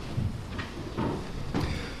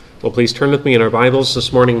Well, please turn with me in our Bibles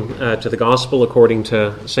this morning to the Gospel according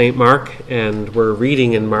to St. Mark, and we're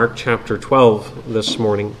reading in Mark chapter 12 this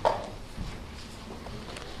morning.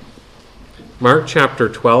 Mark chapter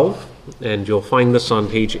 12, and you'll find this on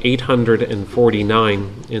page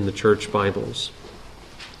 849 in the Church Bibles.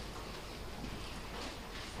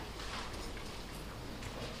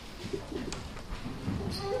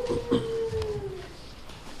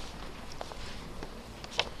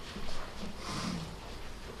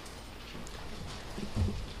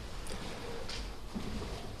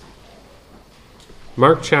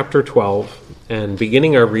 Mark chapter 12, and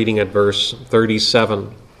beginning our reading at verse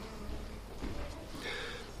 37.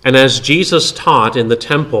 And as Jesus taught in the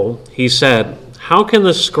temple, he said, "How can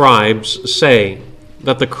the scribes say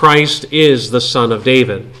that the Christ is the Son of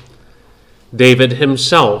David? David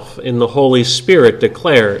himself in the Holy Spirit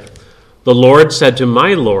declared, 'The Lord said to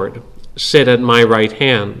my Lord, sit at my right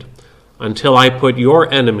hand, until I put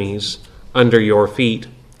your enemies under your feet.'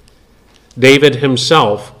 David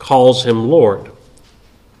himself calls him Lord.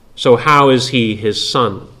 So how is he his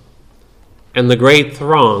son?" And the great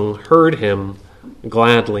throng heard him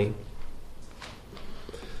gladly.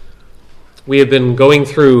 We have been going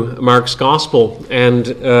through Mark's Gospel,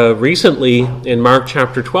 and recently in Mark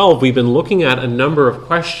chapter 12, we've been looking at a number of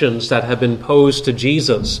questions that have been posed to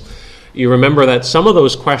Jesus. You remember that some of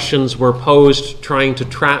those questions were posed trying to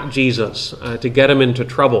trap Jesus, to get him into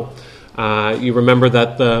trouble. You remember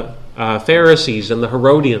that the Pharisees and the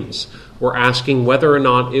Herodians were asking whether or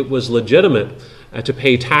not it was legitimate to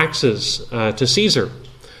pay taxes to Caesar.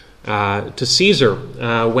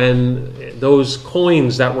 When those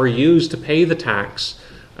coins that were used to pay the tax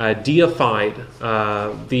deified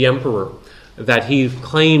the emperor, that he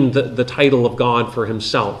claimed the title of God for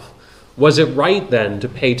himself. Was it right then to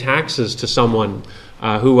pay taxes to someone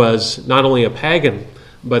who was not only a pagan,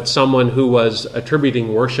 but someone who was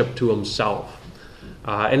attributing worship to himself?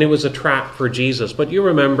 And it was a trap for Jesus. But you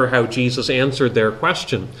remember how Jesus answered their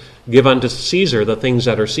question. Give unto Caesar the things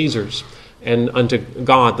that are Caesar's, and unto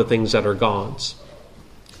God the things that are God's.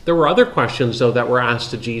 There were other questions, though, that were asked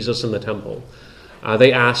to Jesus in the temple.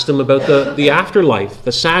 They asked him about the afterlife.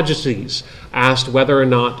 The Sadducees asked whether or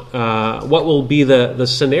not, what will be the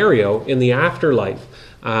scenario in the afterlife.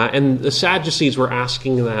 And the Sadducees were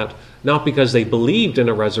asking that not because they believed in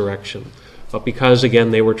a resurrection, but because,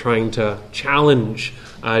 again, they were trying to challenge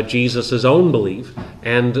Jesus' own belief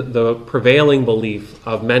and the prevailing belief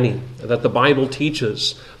of many, that the Bible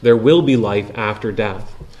teaches there will be life after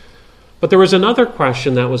death. But there was another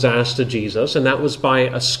question that was asked to Jesus, and that was by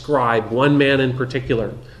a scribe, one man in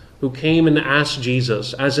particular, who came and asked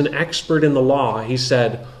Jesus, as an expert in the law, he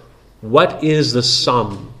said, "What is the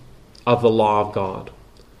sum of the law of God?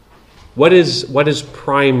 What is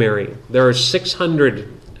primary?" There are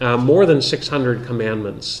more than 600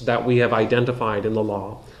 commandments that we have identified in the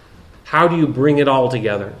law. How do you bring it all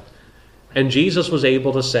together? And Jesus was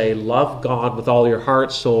able to say, love God with all your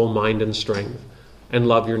heart, soul, mind, and strength, and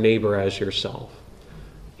love your neighbor as yourself.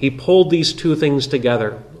 He pulled these two things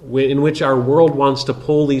together, in which our world wants to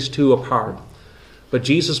pull these two apart. But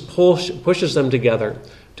Jesus pushes them together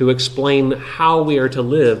to explain how we are to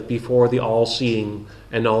live before the all-seeing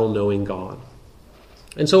and all-knowing God.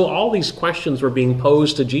 And so all these questions were being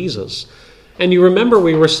posed to Jesus. And you remember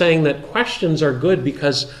we were saying that questions are good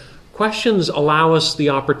because questions allow us the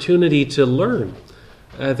opportunity to learn.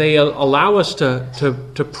 They allow us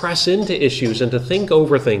to press into issues and to think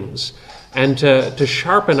over things and to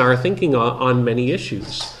sharpen our thinking on many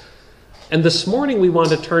issues. And this morning we want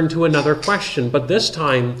to turn to another question, but this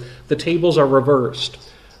time the tables are reversed.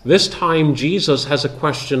 This time Jesus has a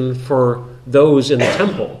question for those in the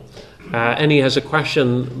temple. And he has a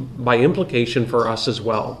question by implication for us as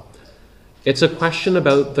well. It's a question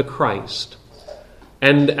about the Christ.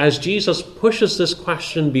 And as Jesus pushes this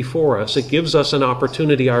question before us, it gives us an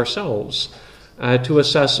opportunity ourselves to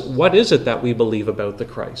assess what is it that we believe about the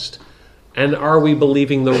Christ. And are we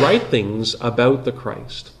believing the right things about the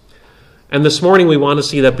Christ? And this morning we want to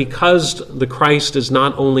see that because the Christ is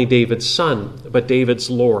not only David's son, but David's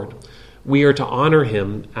Lord, we are to honor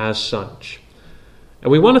him as such.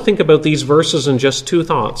 And we want to think about these verses in just two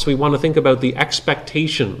thoughts. We want to think about the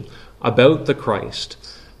expectation about the Christ,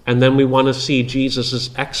 and then we want to see Jesus'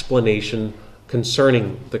 explanation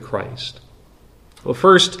concerning the Christ. Well,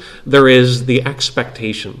 first, there is the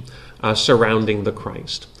expectation surrounding the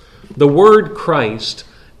Christ. The word Christ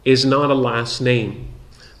is not a last name.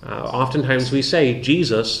 Oftentimes we say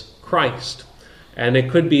Jesus Christ, and it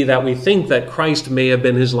could be that we think that Christ may have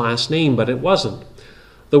been his last name, but it wasn't.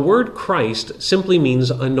 The word Christ simply means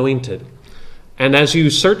anointed. And as you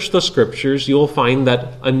search the scriptures, you'll find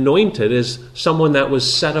that anointed is someone that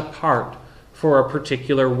was set apart for a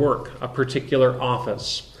particular work, a particular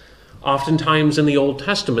office. Oftentimes in the Old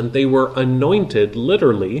Testament, they were anointed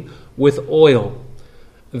literally with oil.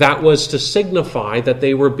 That was to signify that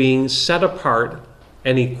they were being set apart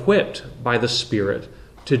and equipped by the Spirit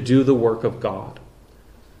to do the work of God.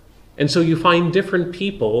 And so you find different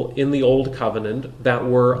people in the Old Covenant that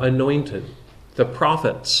were anointed. The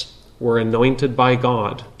prophets were anointed by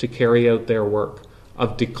God to carry out their work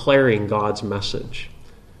of declaring God's message.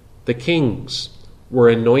 The kings were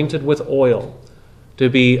anointed with oil to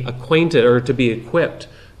be acquainted or to be equipped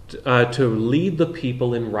to lead the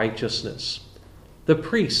people in righteousness. The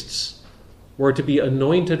priests were to be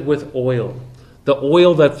anointed with oil, the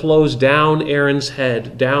oil that flows down Aaron's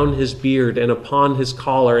head, down his beard, and upon his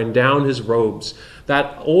collar, and down his robes.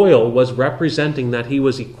 That oil was representing that he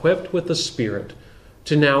was equipped with the Spirit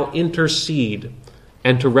to now intercede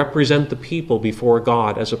and to represent the people before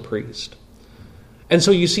God as a priest. And so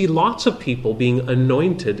you see lots of people being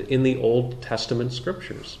anointed in the Old Testament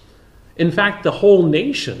scriptures. In fact, the whole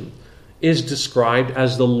nation is described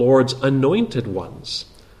as the Lord's anointed ones.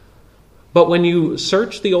 But when you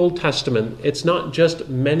search the Old Testament, it's not just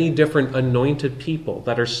many different anointed people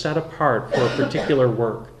that are set apart for a particular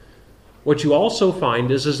work. What you also find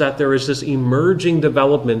is that there is this emerging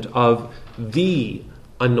development of the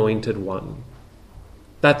anointed one.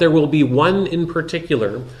 That there will be one in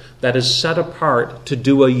particular that is set apart to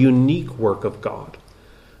do a unique work of God.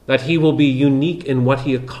 That he will be unique in what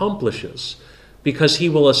he accomplishes, because he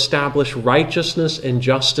will establish righteousness and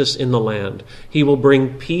justice in the land. He will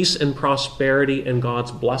bring peace and prosperity and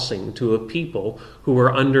God's blessing to a people who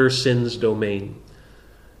are under sin's domain.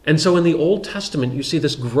 And so in the Old Testament, you see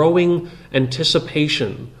this growing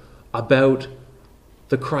anticipation about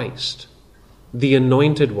the Christ, the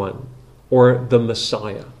anointed one, or the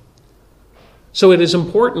Messiah. So it is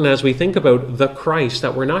important as we think about the Christ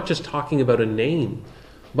that we're not just talking about a name,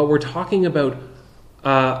 but we're talking about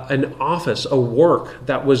an office, a work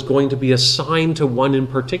that was going to be assigned to one in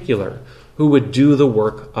particular who would do the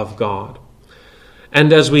work of God.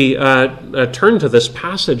 And as we turn to this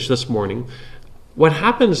passage this morning, what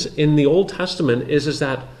happens in the Old Testament is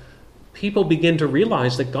that people begin to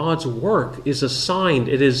realize that God's work is assigned,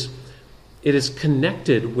 it is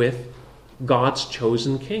connected with God's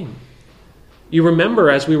chosen king. You remember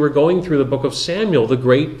as we were going through the book of Samuel, the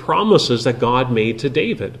great promises that God made to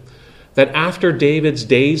David. That after David's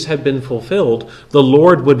days had been fulfilled, the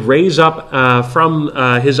Lord would raise up from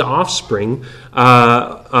his offspring,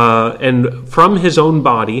 and from his own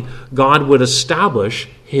body, God would establish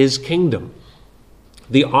his kingdom.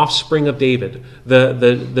 The offspring of David,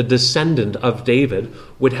 the descendant of David,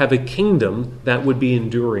 would have a kingdom that would be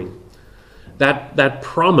enduring. That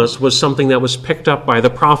promise was something that was picked up by the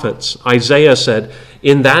prophets. Isaiah said,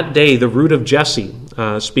 "In that day, the root of Jesse,"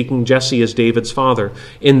 speaking Jesse as David's father,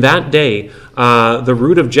 "in that day, the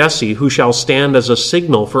root of Jesse, who shall stand as a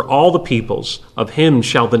signal for all the peoples, of him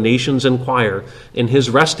shall the nations inquire, and his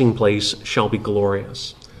resting place shall be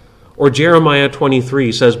glorious." Or Jeremiah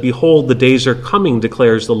 23 says, "Behold, the days are coming,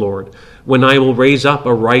 declares the Lord, when I will raise up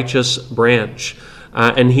a righteous branch,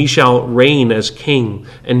 and he shall reign as king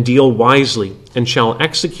and deal wisely and shall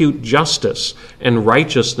execute justice and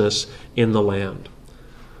righteousness in the land."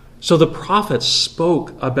 So the prophets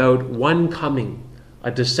spoke about one coming, a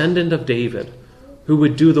descendant of David, who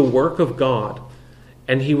would do the work of God,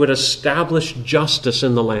 and he would establish justice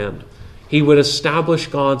in the land. He would establish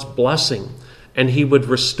God's blessing, and he would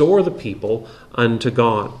restore the people unto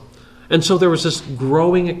God. And so there was this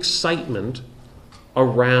growing excitement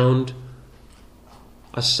around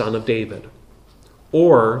a son of David,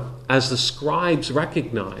 or as the scribes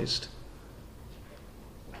recognized,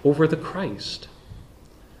 over the Christ.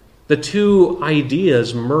 The two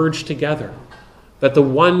ideas merge together, that the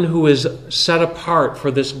one who is set apart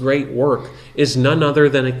for this great work is none other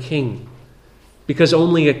than a king, because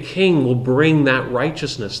only a king will bring that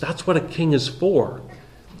righteousness. That's what a king is for.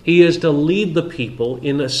 He is to lead the people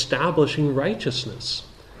in establishing righteousness.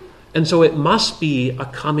 And so it must be a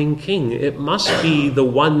coming king. It must be the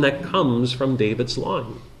one that comes from David's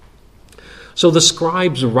line. So the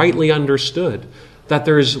scribes rightly understood that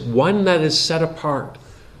there is one that is set apart,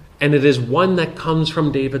 and it is one that comes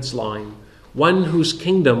from David's line, one whose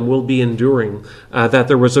kingdom will be enduring, that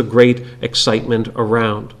there was a great excitement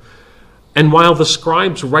around. And while the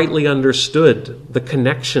scribes rightly understood the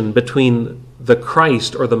connection between the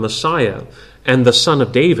Christ or the Messiah and the Son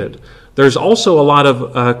of David, there's also a lot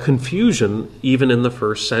of confusion even in the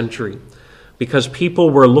first century, because people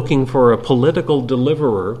were looking for a political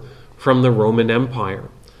deliverer from the Roman Empire.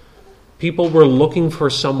 People were looking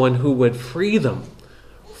for someone who would free them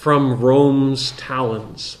from Rome's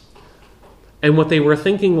talons. And what they were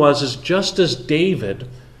thinking is just as David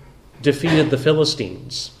defeated the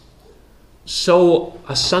Philistines, so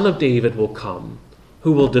a son of David will come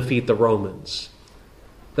who will defeat the Romans.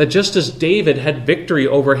 That just as David had victory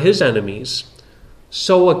over his enemies,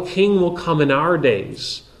 so a king will come in our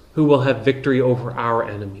days who will have victory over our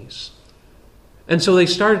enemies. And so they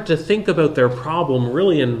started to think about their problem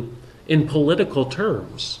really in political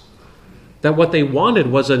terms. That what they wanted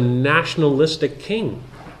was a nationalistic king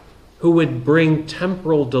who would bring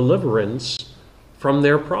temporal deliverance from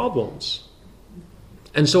their problems.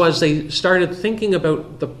 And so as they started thinking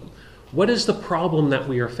about what is the problem that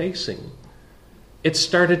we are facing, it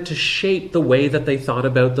started to shape the way that they thought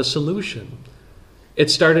about the solution.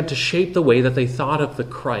 It started to shape the way that they thought of the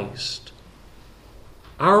Christ.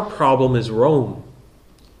 Our problem is Rome.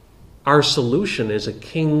 Our solution is a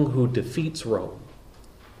king who defeats Rome.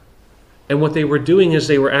 And what they were doing is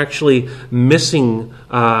they were actually missing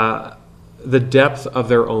the depth of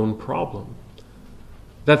their own problem.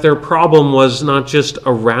 That their problem was not just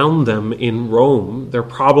around them in Rome. Their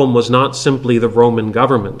problem was not simply the Roman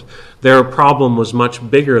government. Their problem was much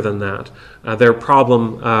bigger than that. Their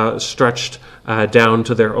problem stretched down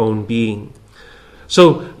to their own being.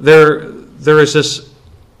 So there is this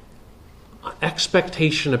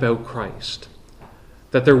expectation about Christ,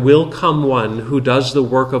 that there will come one who does the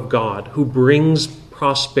work of God, who brings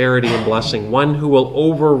prosperity and blessing, one who will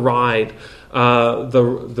override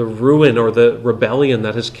the ruin or the rebellion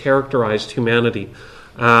that has characterized humanity.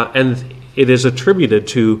 And it is attributed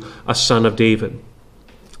to a son of David.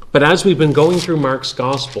 But as we've been going through Mark's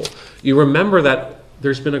gospel, you remember that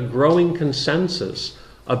there's been a growing consensus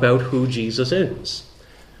about who Jesus is.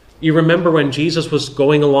 You remember when Jesus was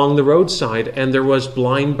going along the roadside and there was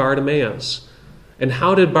blind Bartimaeus. And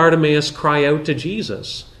how did Bartimaeus cry out to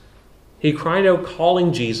Jesus? He cried out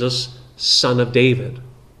calling Jesus Son of David.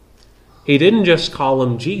 He didn't just call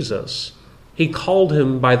him Jesus. He called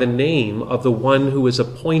him by the name of the one who is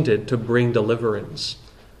appointed to bring deliverance.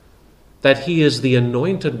 That he is the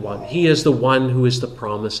anointed one. He is the one who is the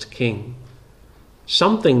promised king.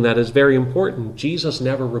 Something that is very important. Jesus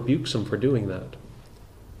never rebukes him for doing that.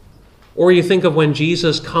 Or you think of when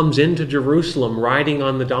Jesus comes into Jerusalem riding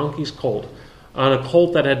on the donkey's colt, on a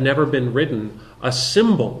colt that had never been ridden, a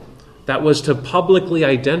symbol that was to publicly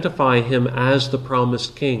identify him as the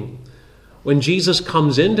promised king. When Jesus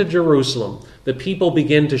comes into Jerusalem, the people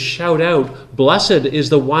begin to shout out, "Blessed is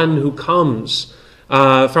the one who comes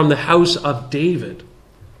from the house of David."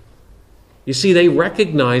 You see, they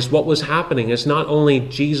recognized what was happening as not only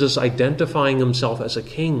Jesus identifying himself as a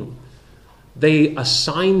king, they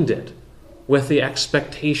assigned it with the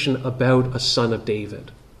expectation about a son of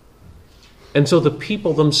David. And so the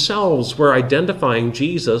people themselves were identifying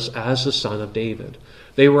Jesus as the son of David.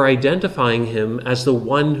 They were identifying him as the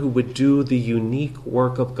one who would do the unique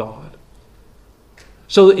work of God.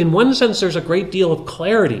 So in one sense, there's a great deal of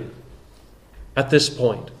clarity at this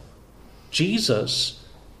point. Jesus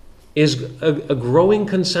is a growing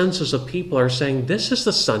consensus of people are saying, this is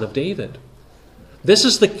the son of David. This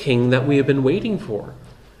is the king that we have been waiting for.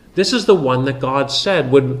 This is the one that God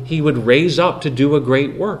said he would raise up to do a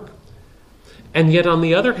great work. And yet, on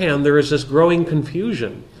the other hand, there is this growing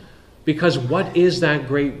confusion. Because what is that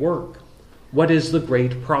great work? What is the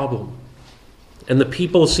great problem? And the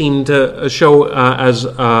people seem to show as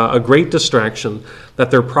a great distraction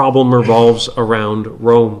that their problem revolves around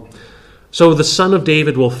Rome. So the Son of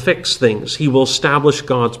David will fix things. He will establish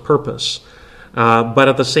God's purpose. But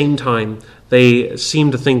at the same time, they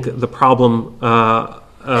seem to think the problem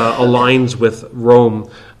aligns with Rome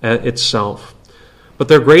itself. But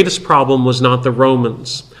their greatest problem was not the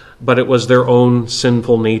Romans, but it was their own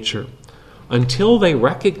sinful nature. Until they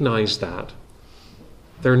recognize that,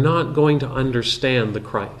 they're not going to understand the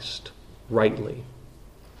Christ rightly.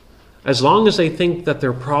 As long as they think that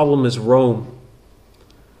their problem is Rome,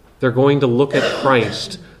 they're going to look at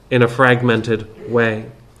Christ in a fragmented way.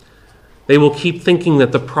 They will keep thinking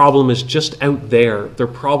that the problem is just out there, their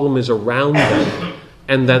problem is around them,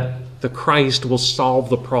 and that the Christ will solve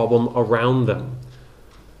the problem around them.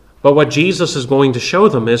 But what Jesus is going to show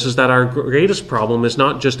them is that our greatest problem is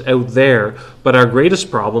not just out there, but our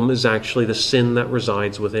greatest problem is actually the sin that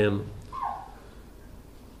resides within.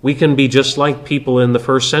 We can be just like people in the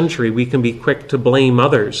first century. We can be quick to blame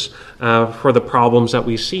others for the problems that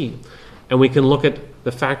we see. And we can look at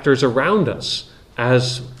the factors around us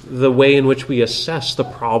as the way in which we assess the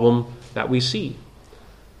problem that we see.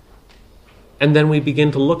 And then we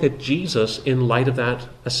begin to look at Jesus in light of that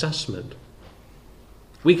assessment.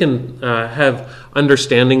 We can have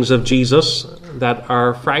understandings of Jesus that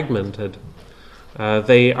are fragmented.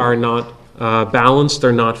 They are not balanced.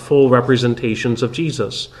 They're not full representations of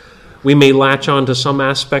Jesus. We may latch on to some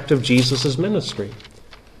aspect of Jesus' ministry.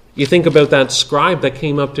 You think about that scribe that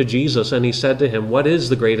came up to Jesus and he said to him, "What is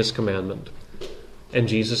the greatest commandment?" And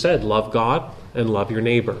Jesus said, "Love God and love your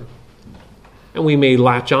neighbor." And we may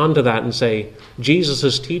latch on to that and say,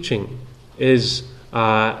 Jesus' teaching is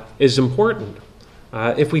important.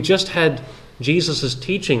 If we just had Jesus'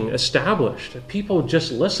 teaching established, if people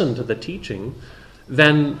just listened to the teaching,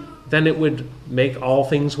 then it would make all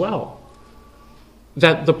things well.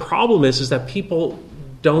 That the problem is that people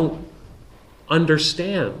don't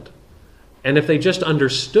understand. And if they just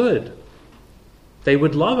understood, they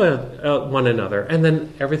would love one another, and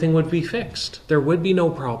then everything would be fixed. There would be no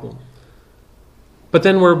problem. But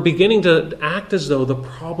then we're beginning to act as though the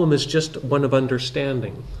problem is just one of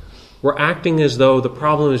understanding. We're acting as though the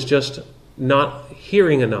problem is just not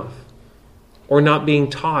hearing enough or not being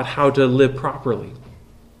taught how to live properly.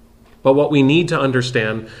 But what we need to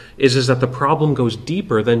understand is that the problem goes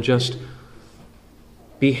deeper than just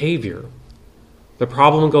behavior. The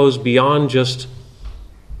problem goes beyond just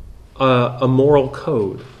a moral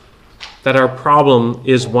code. That our problem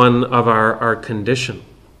is one of our condition.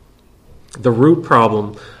 The root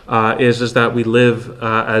problem is that we live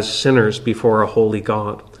as sinners before a holy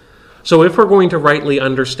God. So if we're going to rightly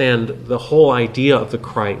understand the whole idea of the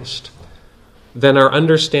Christ, then our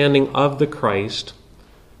understanding of the Christ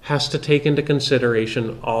has to take into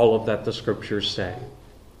consideration all of that the Scriptures say.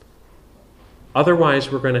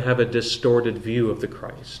 Otherwise, we're going to have a distorted view of the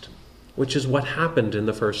Christ, which is what happened in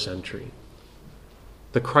the first century.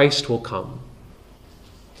 The Christ will come.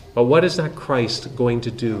 But what is that Christ going to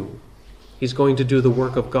do? He's going to do the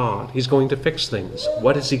work of God. He's going to fix things.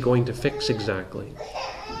 What is he going to fix exactly?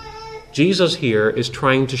 Jesus here is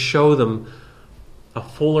trying to show them a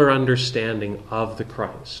fuller understanding of the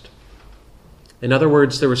Christ. In other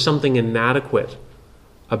words, there was something inadequate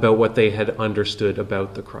about what they had understood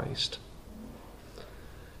about the Christ.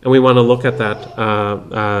 And we want to look at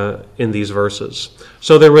that in these verses.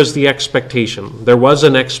 So there was the expectation. There was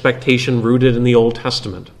an expectation rooted in the Old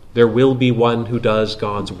Testament. There will be one who does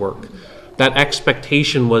God's work. That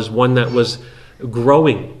expectation was one that was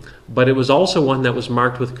growing, but it was also one that was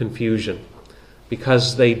marked with confusion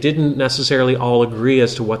because they didn't necessarily all agree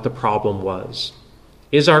as to what the problem was.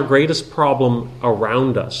 Is our greatest problem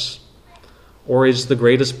around us, or is the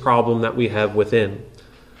greatest problem that we have within?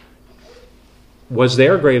 Was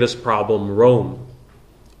their greatest problem Rome,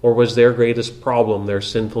 or was their greatest problem their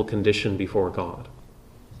sinful condition before God?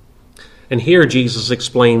 And here Jesus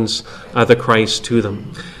explains the Christ to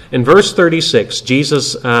them. In verse 36,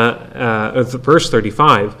 verse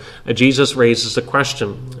 35, Jesus raises a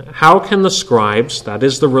question. How can the scribes, that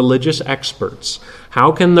is the religious experts,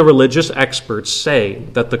 how can the religious experts say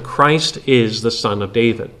that the Christ is the Son of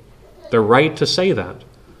David? They're right to say that.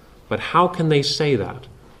 But how can they say that?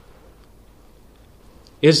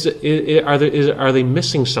 Are they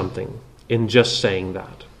missing something in just saying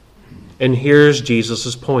that? And here's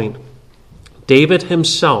Jesus' point. David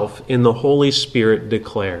himself in the Holy Spirit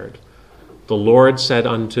declared, "The Lord said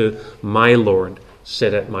unto my Lord,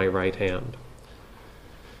 sit at my right hand."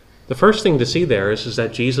 The first thing to see there is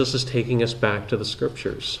that Jesus is taking us back to the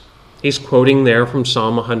Scriptures. He's quoting there from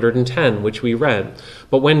Psalm 110, which we read.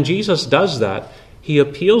 But when Jesus does that, he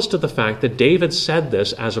appeals to the fact that David said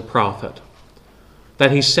this as a prophet,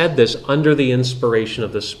 that he said this under the inspiration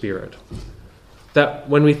of the Spirit. That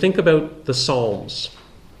when we think about the Psalms,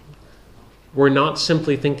 we're not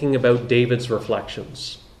simply thinking about David's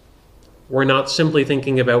reflections. We're not simply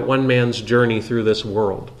thinking about one man's journey through this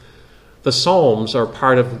world. The Psalms are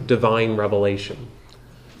part of divine revelation.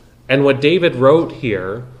 And what David wrote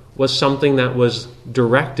here was something that was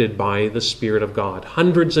directed by the Spirit of God,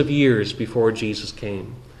 hundreds of years before Jesus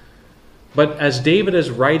came. But as David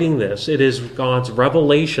is writing this, it is God's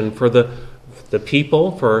revelation for the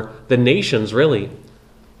people, for the nations really,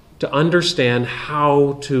 to understand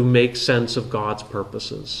how to make sense of God's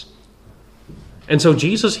purposes. And so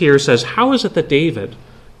Jesus here says, how is it that David,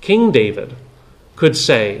 King David, could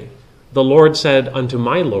say, "The Lord said unto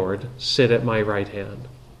my Lord, sit at my right hand"?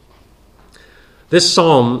 This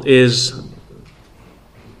psalm is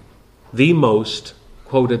the most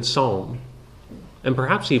quoted psalm, and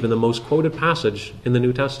perhaps even the most quoted passage in the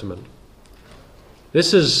New Testament.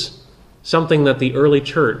 This is something that the early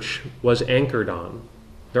church was anchored on,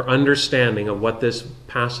 their understanding of what this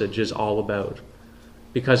passage is all about,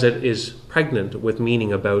 because it is pregnant with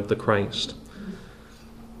meaning about the Christ.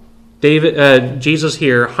 Jesus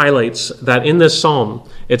here highlights that in this psalm,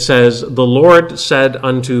 it says, "The Lord said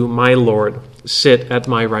unto my Lord, sit at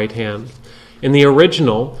my right hand." In the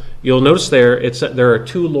original, you'll notice there are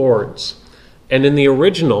two Lords. And in the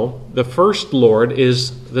original, the first Lord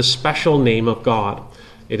is the special name of God.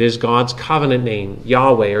 It is God's covenant name,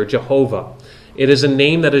 Yahweh or Jehovah. It is a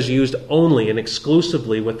name that is used only and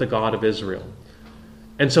exclusively with the God of Israel.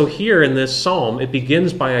 And so here in this psalm, it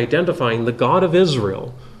begins by identifying the God of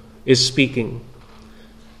Israel is speaking.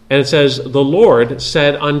 And it says, "The Lord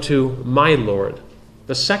said unto my Lord."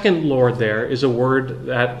 The second Lord there is a word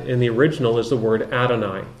that in the original is the word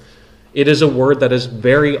Adonai. It is a word that is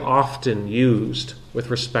very often used with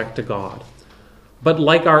respect to God. But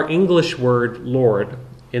like our English word Lord,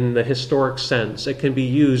 in the historic sense, it can be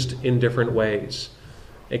used in different ways.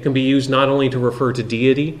 It can be used not only to refer to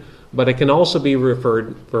deity, but it can also be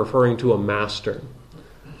referring to a master.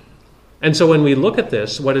 And so when we look at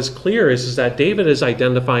this, what is clear is that David is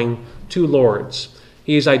identifying two lords.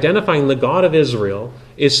 He is identifying the God of Israel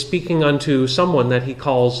is speaking unto someone that he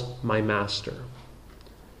calls my master.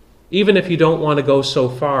 Even if you don't want to go so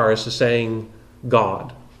far as to saying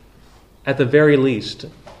God, at the very least,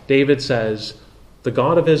 David says, the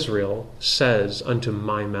God of Israel says unto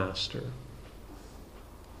my master.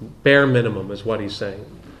 Bare minimum is what he's saying.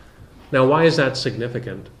 Now, why is that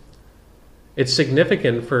significant? It's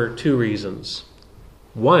significant for two reasons.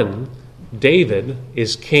 One, David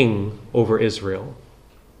is king over Israel.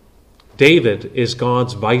 David is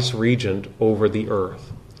God's vice-regent over the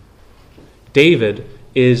earth. David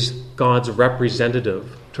is God's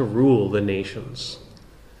representative to rule the nations.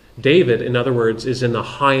 David, in other words, is in the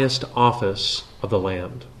highest office of the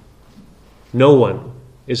land. No one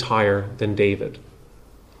is higher than David.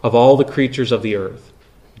 Of all the creatures of the earth,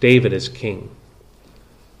 David is king.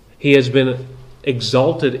 He has been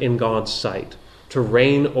exalted in God's sight to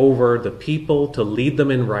reign over the people, to lead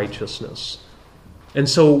them in righteousness. And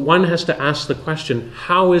so one has to ask the question,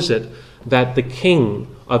 how is it that the king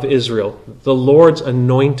of Israel, the Lord's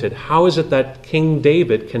anointed, how is it that King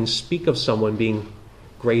David can speak of someone being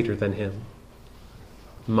greater than him?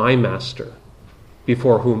 My master,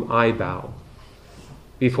 before whom I bow,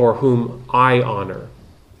 before whom I honor,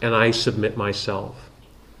 and I submit myself.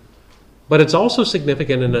 But it's also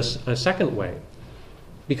significant in a second way,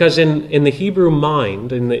 because in the Hebrew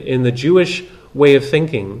mind, in the Jewish way of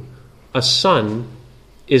thinking, a son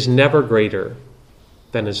is never greater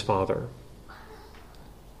than his father.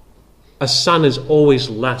 A son is always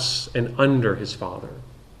less and under his father.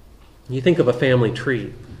 You think of a family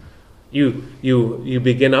tree. You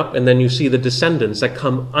begin up and then you see the descendants that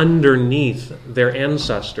come underneath their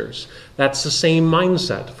ancestors. That's the same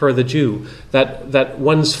mindset for the Jew, that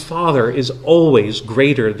one's father is always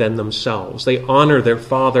greater than themselves. They honor their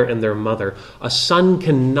father and their mother. A son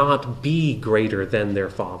cannot be greater than their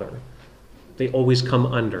father. They always come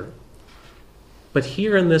under. But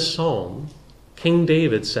here in this psalm, King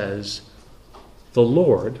David says, the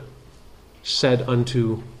Lord said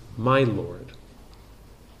unto my Lord.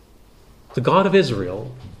 The God of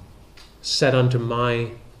Israel said unto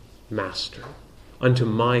my master, unto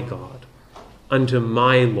my God, unto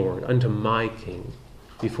my Lord, unto my King,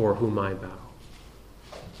 before whom I bow.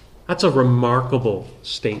 That's a remarkable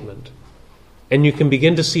statement. And you can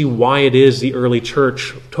begin to see why it is the early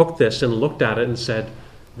church took this and looked at it and said,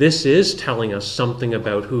 this is telling us something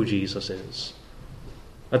about who Jesus is.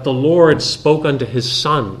 That the Lord spoke unto his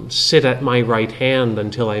Son, sit at my right hand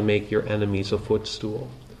until I make your enemies a footstool.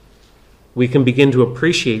 We can begin to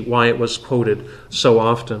appreciate why it was quoted so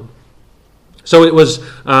often. So it was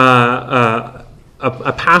a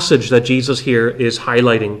passage that Jesus here is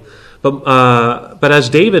highlighting. But as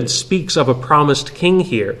David speaks of a promised king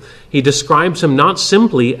here, he describes him not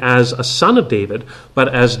simply as a son of David, but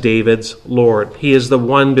as David's Lord. He is the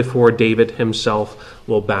one before David himself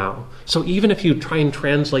will bow. So even if you try and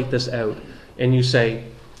translate this out and you say,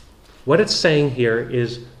 what it's saying here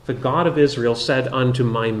is the God of Israel said unto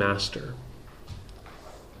my master.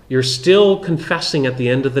 You're still confessing at the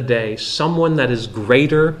end of the day someone that is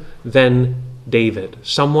greater than David,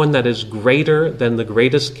 someone that is greater than the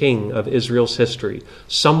greatest king of Israel's history,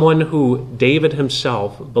 someone who David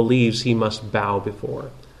himself believes he must bow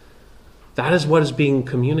before. That is what is being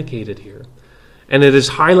communicated here. And it is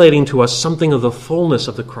highlighting to us something of the fullness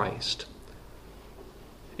of the Christ.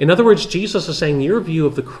 In other words, Jesus is saying your view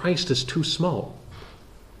of the Christ is too small.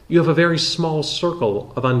 You have a very small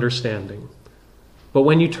circle of understanding. But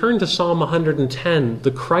when you turn to Psalm 110,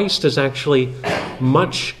 the Christ is actually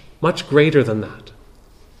much greater than that.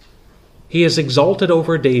 He is exalted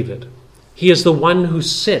over David. He is the one who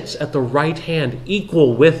sits at the right hand,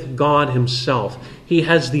 equal with God himself. He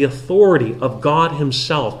has the authority of God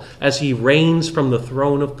himself as he reigns from the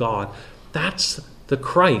throne of God. That's the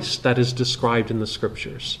Christ that is described in the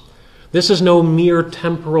Scriptures. This is no mere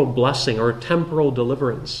temporal blessing or temporal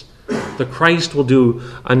deliverance. The Christ will do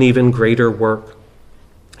an even greater work.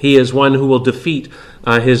 He is one who will defeat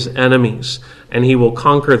his enemies, and he will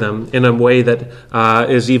conquer them in a way that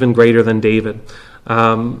is even greater than David.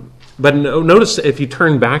 But notice, if you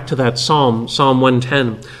turn back to that Psalm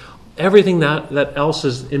 110, everything that else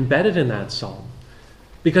is embedded in that psalm.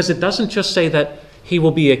 Because it doesn't just say that he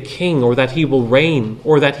will be a king, or that he will reign,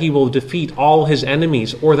 or that he will defeat all his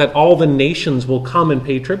enemies, or that all the nations will come and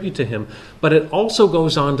pay tribute to him. But it also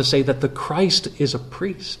goes on to say that the Christ is a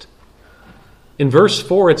priest. In verse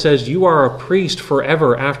 4 it says, "You are a priest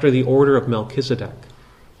forever after the order of Melchizedek."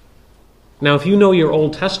 Now, if you know your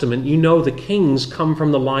Old Testament, you know the kings come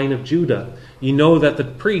from the line of Judah. You know that the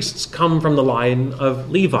priests come from the line of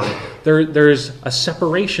Levi. There's a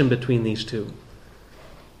separation between these two.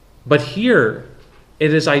 But here,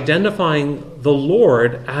 it is identifying the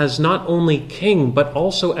Lord as not only king, but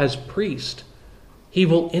also as priest. He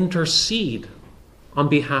will intercede on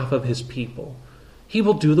behalf of his people. He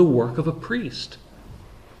will do the work of a priest,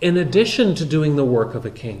 in addition to doing the work of a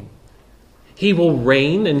king. He will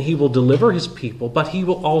reign and he will deliver his people, but he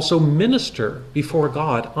will also minister before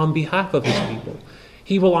God on behalf of his people.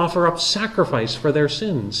 He will offer up sacrifice for their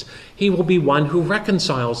sins. He will be one who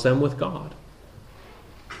reconciles them with God.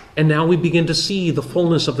 And now we begin to see the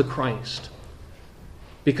fullness of the Christ,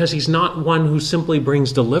 because he's not one who simply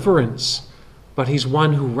brings deliverance, but he's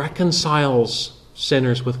one who reconciles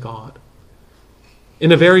sinners with God.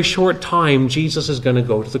 In a very short time, Jesus is going to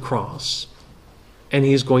go to the cross, and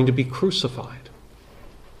he is going to be crucified.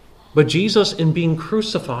 But Jesus, in being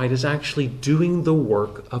crucified, is actually doing the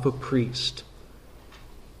work of a priest.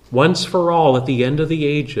 Once for all, at the end of the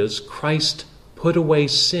ages, Christ put away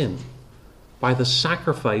sin by the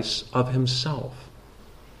sacrifice of himself.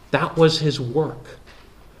 That was his work.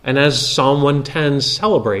 And as Psalm 110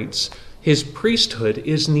 celebrates, his priesthood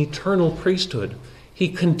is an eternal priesthood. He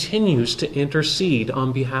continues to intercede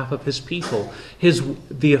on behalf of his people.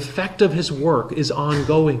 The effect of his work is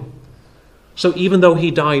ongoing. So even though he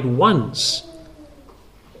died once,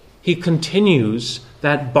 he continues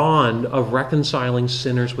that bond of reconciling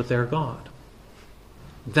sinners with their God.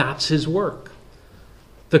 That's his work.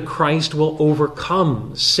 The Christ will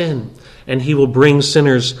overcome sin, and he will bring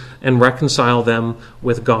sinners and reconcile them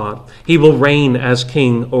with God. He will reign as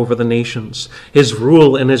king over the nations. His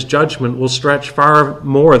rule and his judgment will stretch far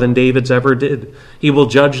more than David's ever did. He will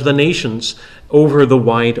judge the nations over the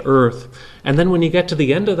wide earth. And then when you get to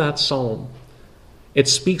the end of that psalm, it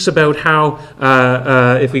speaks about how,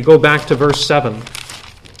 if we go back to verse 7,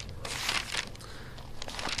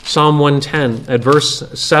 Psalm 110, at verse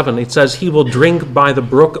 7, it says, "He will drink by the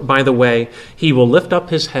brook by the way. He will lift up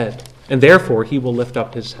his head, and therefore he will lift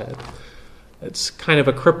up his head." It's kind of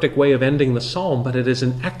a cryptic way of ending the psalm, but it is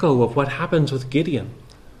an echo of what happens with Gideon.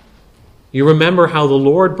 You remember how the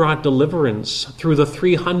Lord brought deliverance through the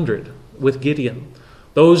 300 with Gideon,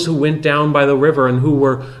 those who went down by the river and who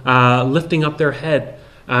were lifting up their head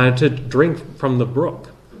to drink from the brook.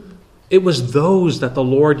 It was those that the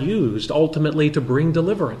Lord used ultimately to bring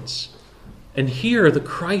deliverance. And here the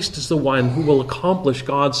Christ is the one who will accomplish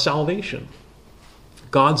God's salvation.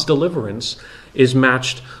 God's deliverance is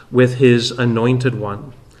matched with his anointed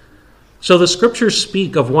one. So the scriptures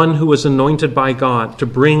speak of one who was anointed by God to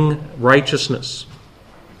bring righteousness.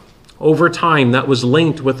 Over time, that was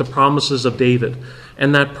linked with the promises of David,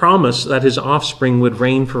 and that promise that his offspring would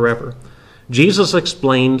reign forever. Jesus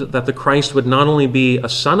explained that the Christ would not only be a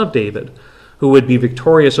son of David, who would be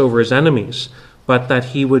victorious over his enemies, but that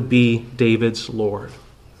he would be David's Lord.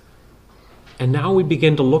 And now we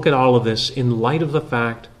begin to look at all of this in light of the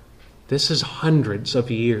fact this is hundreds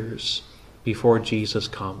of years before Jesus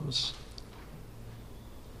comes.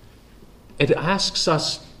 It asks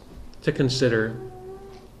us to consider,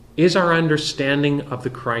 is our understanding of the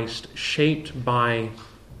Christ shaped by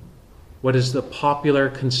what is the popular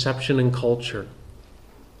conception and culture?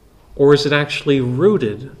 Or is it actually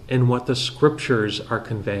rooted in what the scriptures are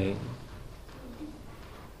conveying?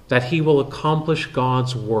 That he will accomplish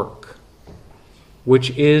God's work,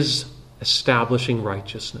 which is establishing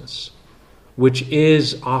righteousness, which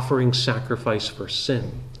is offering sacrifice for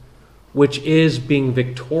sin, which is being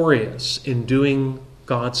victorious in doing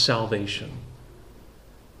God's salvation,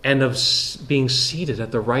 and of being seated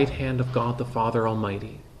at the right hand of God the Father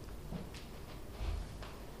Almighty.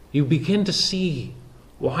 You begin to see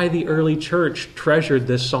why the early church treasured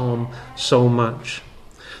this psalm so much.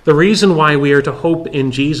 The reason why we are to hope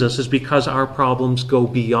in Jesus is because our problems go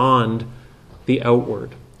beyond the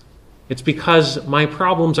outward. It's because my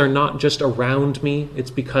problems are not just around me,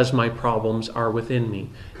 it's because my problems are within me.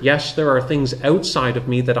 Yes, there are things outside of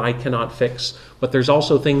me that I cannot fix, but there's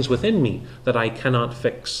also things within me that I cannot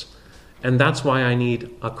fix. And that's why I need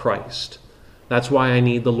a Christ. That's why I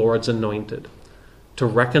need the Lord's anointed, to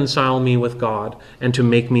reconcile me with God and to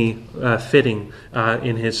make me fitting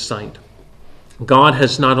in his sight. God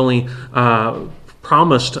has not only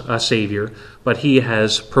promised a Savior, but he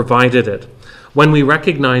has provided it. When we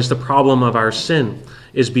recognize the problem of our sin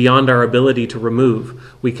is beyond our ability to remove,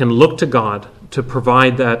 we can look to God to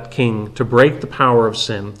provide that King, to break the power of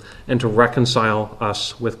sin, and to reconcile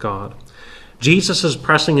us with God. Jesus is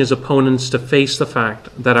pressing his opponents to face the fact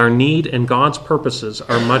that our need and God's purposes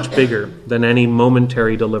are much bigger than any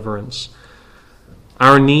momentary deliverance.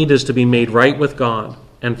 Our need is to be made right with God,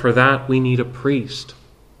 and for that we need a priest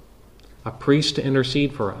to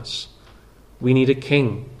intercede for us. We need a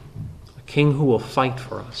king who will fight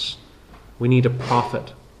for us. We need a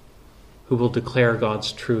prophet who will declare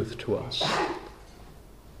God's truth to us.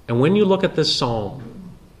 And when you look at this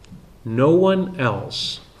psalm, no one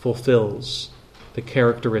else fulfills the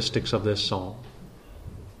characteristics of this psalm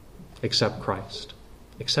except Christ,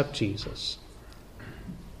 except Jesus.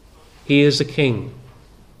 He is a king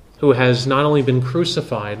who has not only been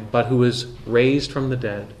crucified, but who is raised from the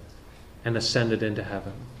dead and ascended into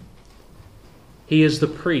heaven. He is the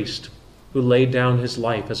priest who laid down his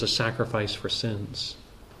life as a sacrifice for sins.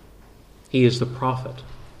 He is the prophet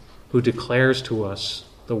who declares to us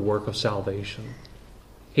the work of salvation.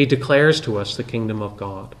 He declares to us the kingdom of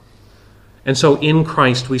God. And so in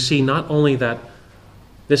Christ we see not only that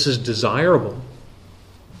this is desirable,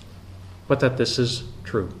 but that this is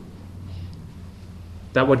true.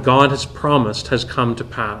 That what God has promised has come to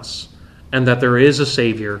pass, and that there is a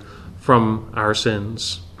Savior from our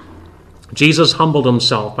sins. Jesus humbled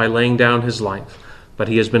himself by laying down his life, but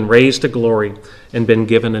he has been raised to glory and been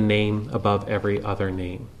given a name above every other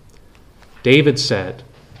name. David said,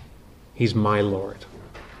 "He's my Lord."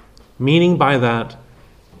 Meaning by that,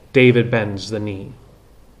 David bends the knee.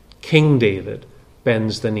 King David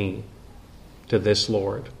bends the knee to this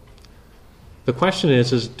Lord. The question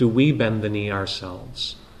is do we bend the knee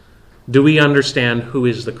ourselves? Do we understand who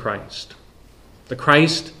is the Christ? The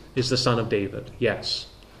Christ is the Son of David, yes.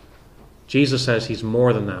 Jesus says he's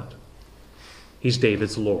more than that. He's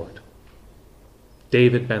David's Lord.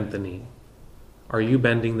 David bent the knee. Are you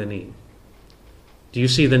bending the knee? Do you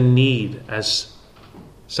see the need as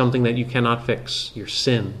something that you cannot fix, your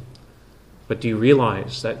sin? But do you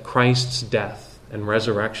realize that Christ's death and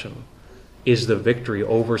resurrection is the victory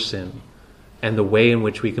over sin and the way in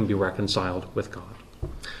which we can be reconciled with God?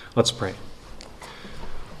 Let's pray.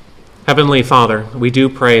 Heavenly Father, we do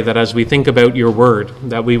pray that as we think about your word,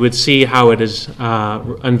 that we would see how it is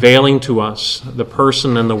unveiling to us the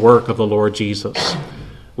person and the work of the Lord Jesus.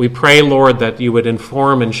 We pray, Lord, that you would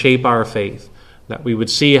inform and shape our faith, that we would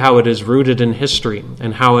see how it is rooted in history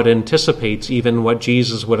and how it anticipates even what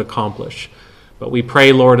Jesus would accomplish. But we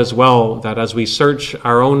pray, Lord, as well, that as we search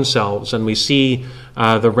our own selves and we see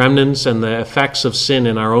the remnants and the effects of sin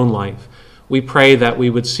in our own life, we pray that we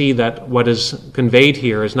would see that what is conveyed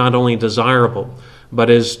here is not only desirable, but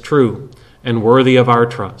is true and worthy of our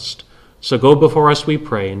trust. So go before us, we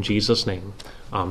pray, in Jesus' name.